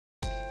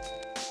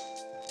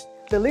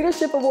The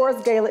Leadership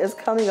Awards Gala is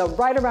coming up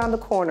right around the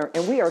corner,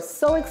 and we are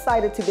so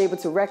excited to be able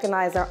to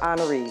recognize our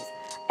honorees.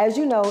 As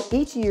you know,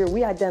 each year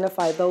we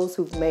identify those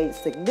who've made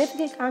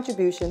significant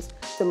contributions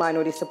to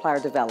minority supplier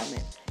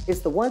development. It's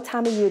the one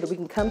time a year that we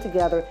can come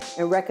together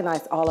and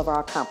recognize all of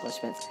our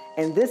accomplishments.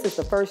 And this is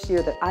the first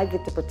year that I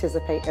get to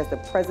participate as the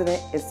President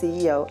and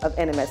CEO of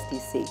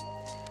NMSDC.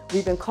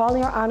 We've been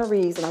calling our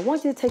honorees, and I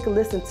want you to take a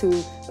listen to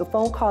the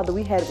phone call that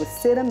we had with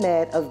Sidd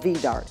Ahmed of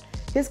VDart.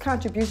 His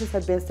contributions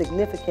have been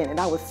significant, and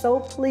I was so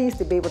pleased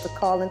to be able to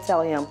call and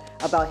tell him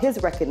about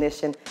his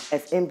recognition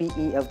as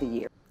MBE of the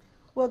Year.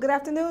 Well, good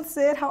afternoon,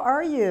 Sidd. How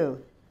are you?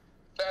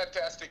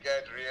 Fantastic,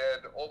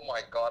 Adrienne. Oh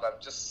my God,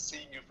 I'm just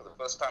seeing you for the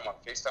first time on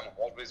FaceTime. I've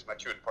always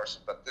met you in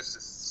person, but this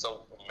is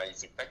so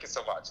amazing. Thank you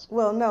so much.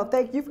 Well, no,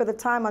 thank you for the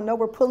time. I know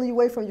we're pulling you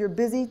away from your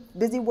busy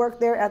work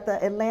there at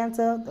the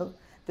Atlanta,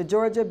 the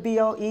Georgia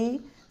BOE.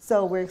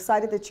 So we're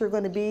excited that you're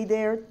going to be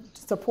there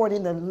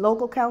supporting the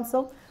local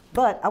council.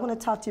 But I want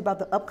to talk to you about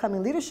the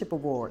upcoming Leadership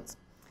Awards.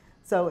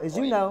 So as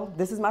you know,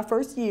 this is my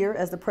first year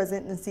as the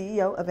President and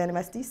CEO of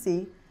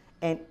NMSDC.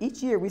 And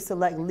each year we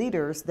select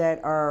leaders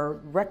that are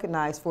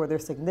recognized for their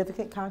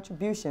significant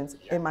contributions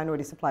in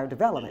minority supplier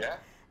development.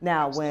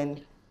 Now,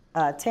 when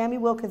Tammy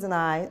Wilkins and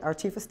I, our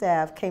Chief of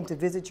Staff, came to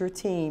visit your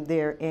team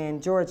there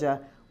in Georgia,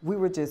 we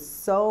were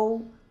just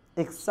so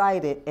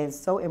excited and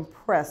so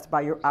impressed by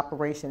your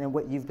operation and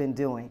what you've been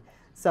doing.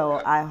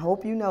 So I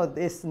hope you know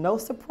it's no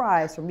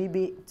surprise for me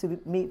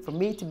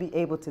to be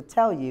able to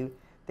tell you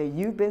that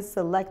you've been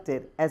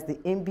selected as the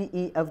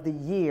MBE of the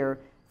Year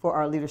for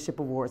our Leadership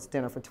Awards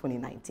dinner for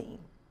 2019.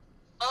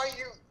 Are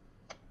you?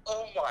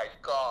 Oh my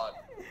God.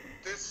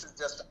 This is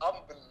just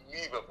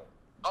unbelievable.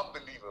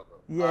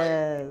 Unbelievable.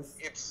 Yes.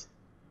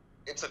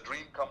 It's a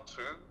dream come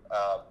true.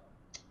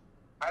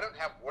 I don't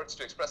have words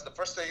to express. The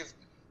first thing is,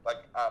 like,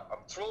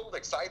 I'm thrilled,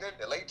 excited,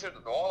 elated,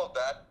 and all of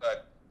that,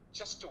 but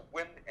just to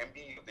win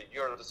MBE of the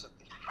Year, this is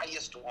the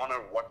highest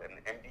honor what an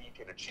MBE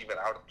can achieve, and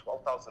out of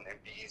 12,000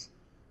 MBEs,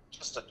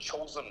 just a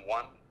chosen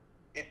one,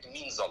 it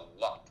means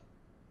a lot.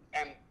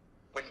 And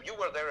when you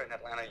were there in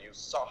Atlanta, you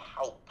saw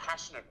how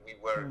passionate we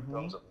were in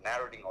terms of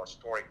narrating our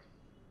story.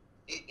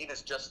 It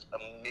is just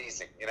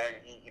amazing. You know,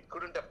 it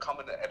couldn't have come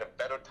at a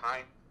better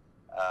time.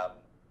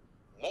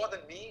 More than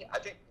me, I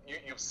think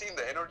you've seen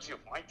the energy of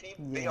my team.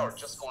 Yes. They are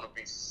just going to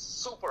be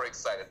super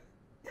excited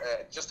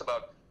just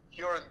about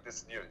hearing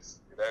this news.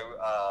 You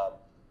know,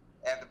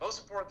 and the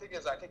most important thing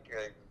is I think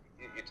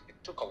it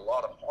took a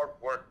lot of hard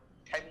work,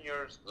 10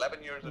 years,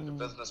 11 years into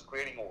business,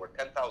 creating over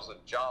 10,000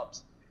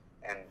 jobs,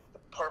 and the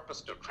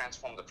purpose to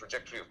transform the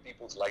trajectory of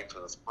people's lives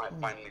has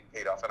finally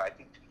paid off. And I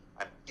think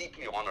I'm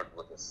deeply honored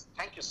with this.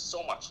 Thank you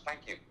so much.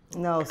 Thank you.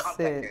 No, I can't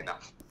thank you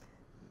enough.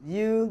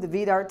 You, the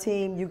VDart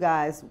team, you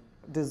guys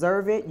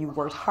deserve it. You've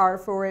worked hard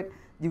for it.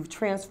 You've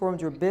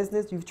transformed your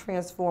business. You've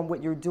transformed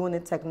what you're doing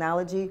in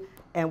technology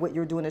and what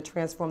you're doing to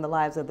transform the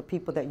lives of the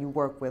people that you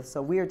work with.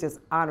 So we are just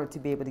honored to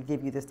be able to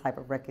give you this type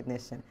of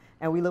recognition.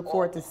 And we look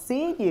forward to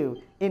seeing you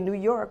in New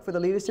York for the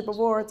Leadership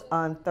Awards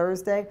on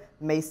Thursday,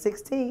 May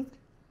 16th.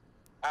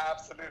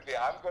 Absolutely.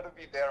 I'm going to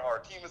be there. Our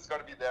team is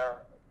going to be there.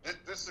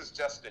 This is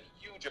just a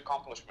huge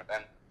accomplishment,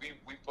 and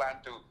we plan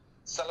to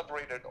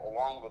celebrate it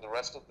along with the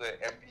rest of the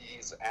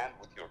MBEs and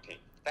with your team.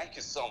 Thank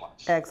you so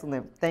much.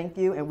 Excellent. Thank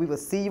you, and we will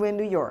see you in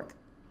New York.